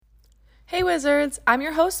Hey Wizards, I'm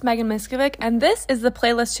your host Meghan, and this is the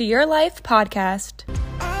Playlist to Your Life podcast.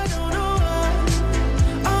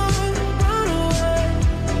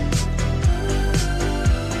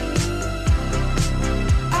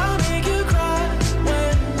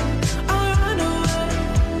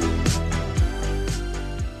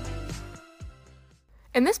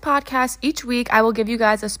 In this podcast, each week I will give you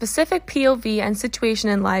guys a specific POV and situation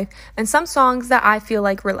in life and some songs that I feel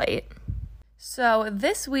like relate. So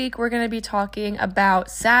this week we're going to be talking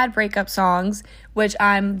about sad breakup songs, which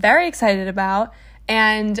I'm very excited about.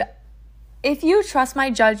 And if you trust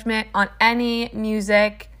my judgment on any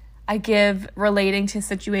music I give relating to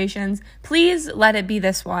situations, please let it be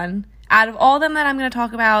this one. Out of all of them that I'm going to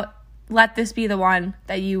talk about, let this be the one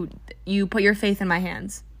that you put your faith in my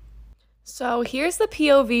hands. So here's the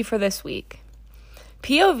POV for this week.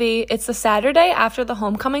 POV, it's the Saturday after the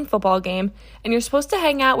homecoming football game, and you're supposed to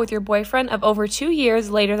hang out with your boyfriend of over 2 years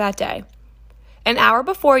later that day. An hour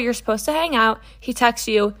before you're supposed to hang out, he texts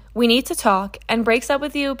you, "We need to talk," and breaks up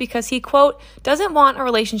with you because he, quote, doesn't want a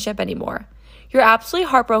relationship anymore. You're absolutely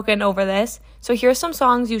heartbroken over this, so here's some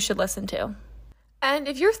songs you should listen to. And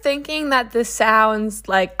if you're thinking that this sounds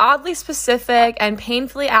like oddly specific and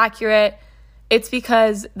painfully accurate, it's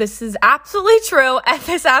because this is absolutely true, and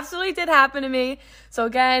this absolutely did happen to me. So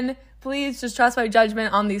again, please just trust my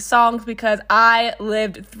judgment on these songs because I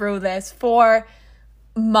lived through this for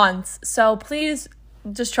months. So please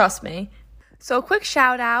just trust me. So a quick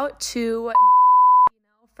shout out to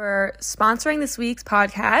for sponsoring this week's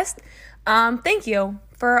podcast. Thank you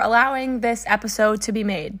for allowing this episode to be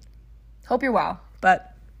made. Hope you're well,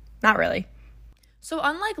 but not really. So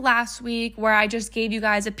unlike last week where I just gave you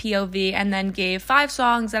guys a POV and then gave 5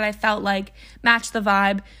 songs that I felt like matched the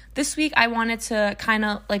vibe, this week I wanted to kind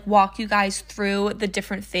of like walk you guys through the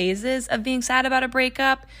different phases of being sad about a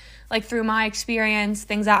breakup, like through my experience,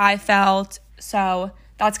 things that I felt. So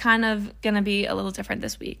that's kind of going to be a little different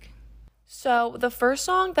this week. So the first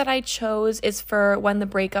song that I chose is for when the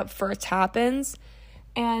breakup first happens.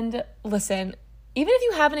 And listen, even if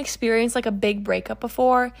you haven't experienced like a big breakup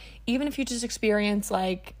before, even if you just experience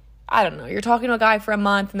like, I don't know, you're talking to a guy for a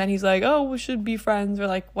month and then he's like, oh, we should be friends, or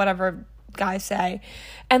like whatever guys say.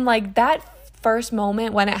 And like that first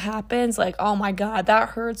moment when it happens, like, oh my God, that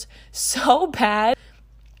hurts so bad.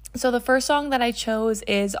 So the first song that I chose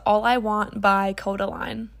is All I Want by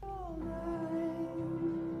Codaline.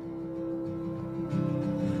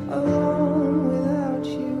 Alone without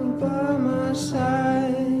you by my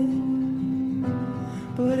side.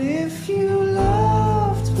 But if you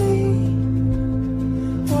loved me,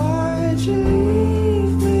 why'd you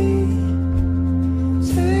leave me?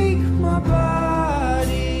 Take my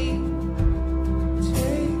body,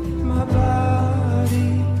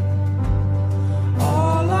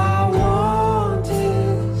 all I want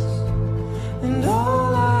is, and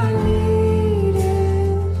all I need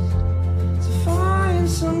is to find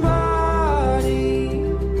somebody.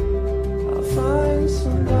 I'll find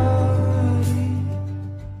somebody.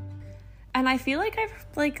 And I feel like I've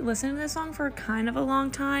like listened to this song for kind of a long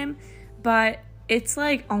time, but it's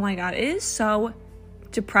like, oh my God, it is so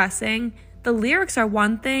depressing. The lyrics are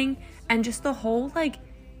one thing, and just the whole like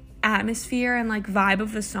atmosphere and like vibe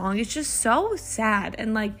of the song is just so sad.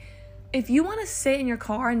 And like, if you want to sit in your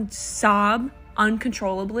car and sob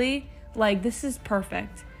uncontrollably, like this is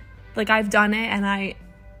perfect. Like I've done it, and I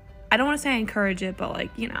don't want to say I encourage it, but like,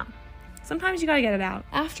 you know, sometimes you gotta get it out.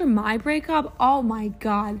 After my breakup, oh my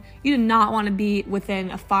God, you did not want to be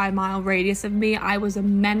within a 5-mile radius of me. I was a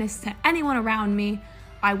menace to anyone around me.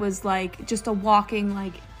 I was like just a walking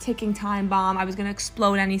like ticking time bomb. I was gonna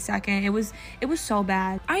explode any second. It was so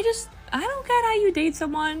bad. I don't get how you date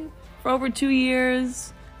someone for over 2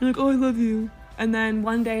 years. You're like, oh, I love you. And then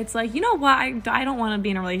one day it's like, you know what? I don't want to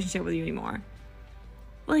be in a relationship with you anymore.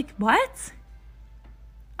 Like, what?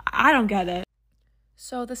 I don't get it.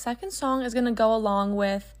 So the second song is going to go along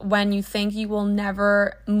with When You Think You Will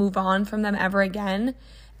Never Move On From Them Ever Again.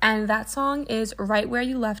 And that song is Right Where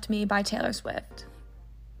You Left Me by Taylor Swift.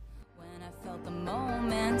 When I felt the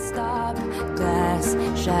moment stop, glass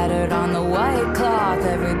shattered on the white cloth,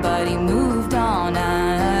 everybody moved on.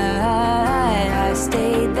 I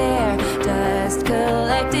stayed there, dust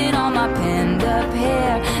collected on my pinned up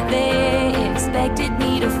hair. They expected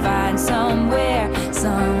me to find somewhere,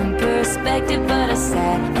 some perspective, but I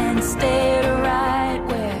sat and stared right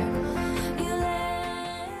where you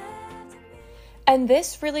left me. And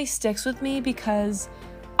this really sticks with me because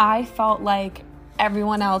I felt like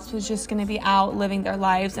everyone else was just going to be out living their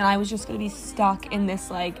lives, and I was just going to be stuck in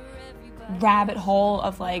this like rabbit hole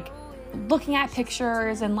of like looking at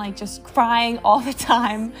pictures and like just crying all the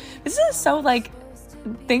time. This is so like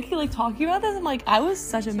thinking, like, talking about this, I'm like, I was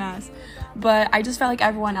such a mess. But I just felt like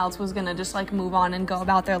everyone else was gonna just, like, move on and go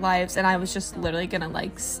about their lives, and I was just literally gonna,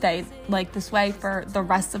 like, stay, like, this way for the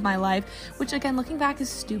rest of my life, which, again, looking back is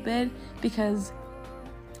stupid, because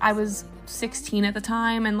I was 16 at the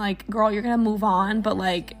time, and, like, girl, you're gonna move on, but,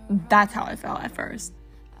 like, that's how I felt at first.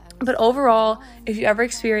 But overall, if you ever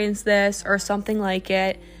experience this or something like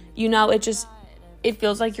it, you know, it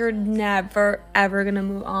feels like you're never, ever gonna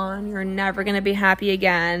move on. You're never gonna be happy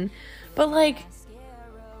again. But, like,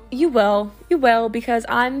 you will, because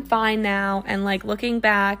I'm fine now. And, like, looking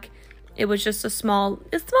back, it was just a small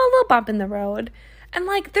little bump in the road. And,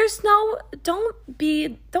 like, don't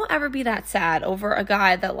ever be that sad over a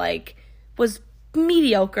guy that, like, was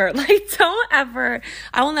mediocre. Like,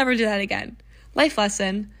 I will never do that again. Life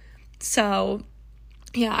lesson. So,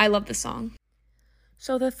 yeah, I love this song.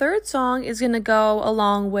 So the third song is going to go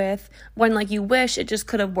along with when, like, you wish it just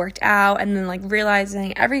could have worked out, and then, like,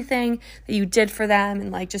 realizing everything that you did for them,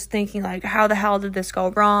 and, like, just thinking, like, how the hell did this go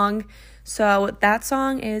wrong? So that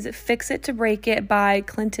song is Fix It to Break It by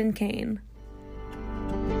Clinton Kane.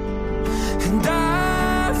 And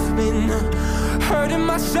I've been hurting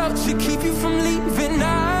myself to keep you from leaving.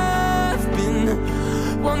 I've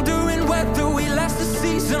been wondering whether we last the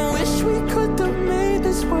season. Wish we could have made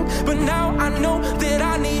this work, but now I know that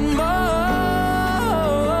I need more.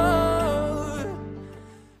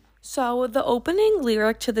 So the opening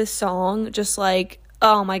lyric to this song, just, like,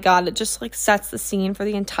 oh my god, it just, like, sets the scene for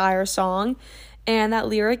the entire song. And that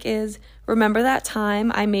lyric is, remember that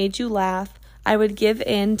time I made you laugh, I would give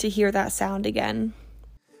in to hear that sound again.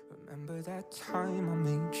 Remember that time I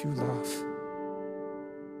made you laugh,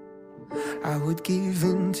 I would give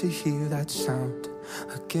in to hear that sound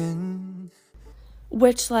again.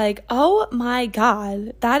 Which, like, oh my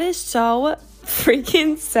god, that is so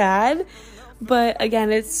freaking sad. But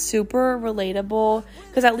again, it's super relatable,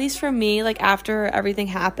 because at least for me, like, after everything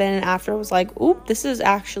happened, and after it was like, oop, this is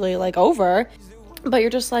actually, like, over, but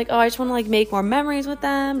you're just like, oh, I just want to, like, make more memories with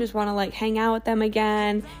them, just want to, like, hang out with them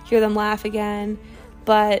again, hear them laugh again,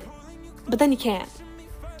 but then you can't,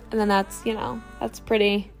 and then that's, you know, that's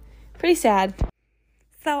pretty sad.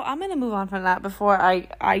 So I'm gonna move on from that before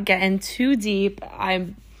I get in too deep.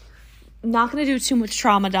 I'm not gonna do too much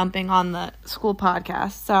trauma dumping on the school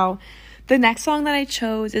podcast. So the next song that I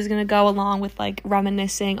chose is going to go along with, like,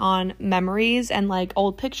 reminiscing on memories and, like,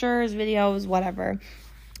 old pictures, videos, whatever.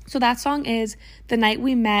 So that song is The Night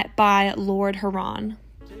We Met by Lord Huron.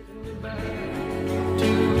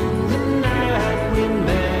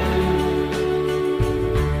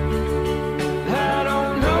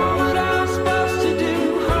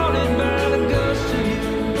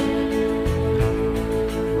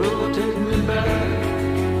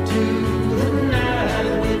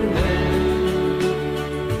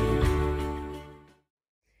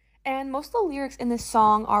 And most of the lyrics in this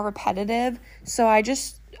song are repetitive, so I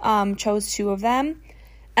just chose two of them.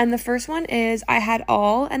 And the first one is, I had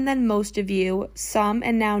all and then most of you, some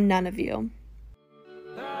and now none of you.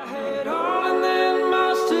 I had all and then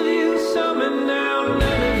most of you, some and now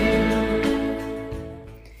none of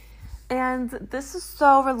you. And this is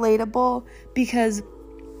so relatable, because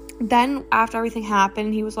then after everything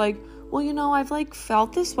happened, he was like, well, you know, I've, like,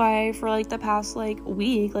 felt this way for, like, the past, like,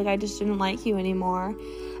 week. Like, I just didn't like you anymore.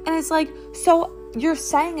 And it's like, so you're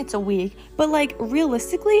saying it's a week, but, like,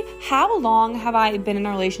 realistically, how long have I been in a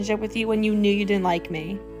relationship with you when you knew you didn't like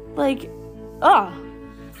me? Like,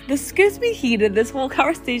 this gets me heated. This whole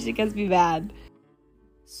conversation gets me bad.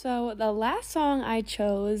 So the last song I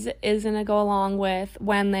chose is going to go along with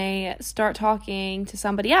when they start talking to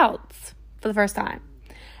somebody else for the first time.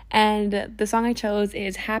 And the song I chose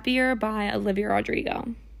is Happier by Olivia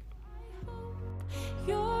Rodrigo.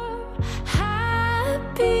 You're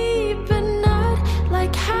happy, but not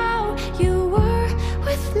like how you were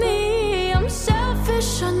with me. I'm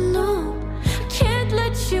selfish, I know. I can't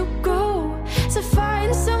let you go. So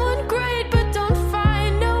find someone great, but don't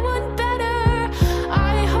find no one better.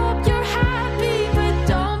 I hope you're happy, but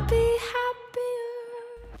don't be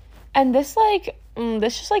happier. And this, like,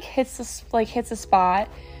 this just, like, hits the spot.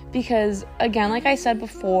 Because, again, like I said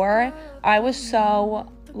before, I was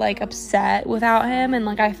so, like, upset without him, and,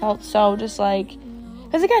 like, I felt so just, like,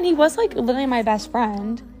 because, again, he was, like, literally my best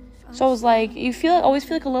friend, so I was, like, always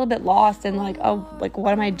feel, like, a little bit lost, and, like, oh, like,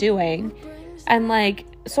 what am I doing, and, like,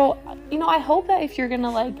 so, you know, I hope that if you're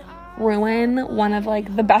gonna, like, ruin one of,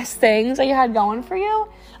 like, the best things that you had going for you,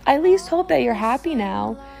 I at least hope that you're happy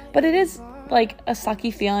now, but it is, like, a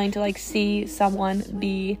sucky feeling to, like, see someone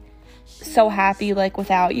be so happy, like,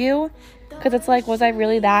 without you, because it's like, was I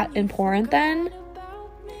really that important then?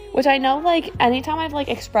 which I know, like, anytime I've, like,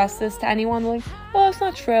 expressed this to anyone, like, oh, it's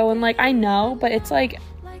not true, and, like, I know, but it's, like,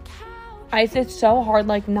 it's so hard,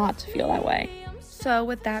 like, not to feel that way. So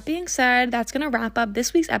with that being said, that's going to wrap up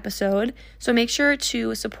this week's episode. So make sure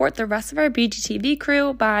to support the rest of our BGTV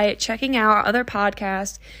crew by checking out our other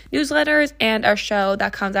podcasts, newsletters, and our show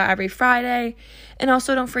that comes out every Friday. And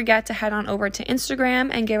also don't forget to head on over to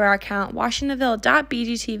Instagram and give our account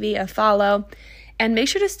washingtonville.bgtv a follow. And make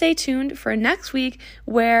sure to stay tuned for next week,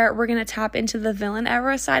 where we're going to tap into the villain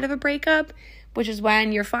era side of a breakup, which is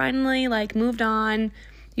when you're finally, like, moved on.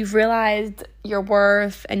 You've realized your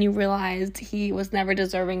worth, and you realized he was never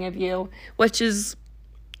deserving of you, which is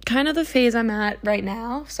kind of the phase I'm at right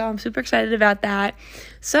now. So I'm super excited about that.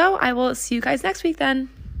 So I will see you guys next week then.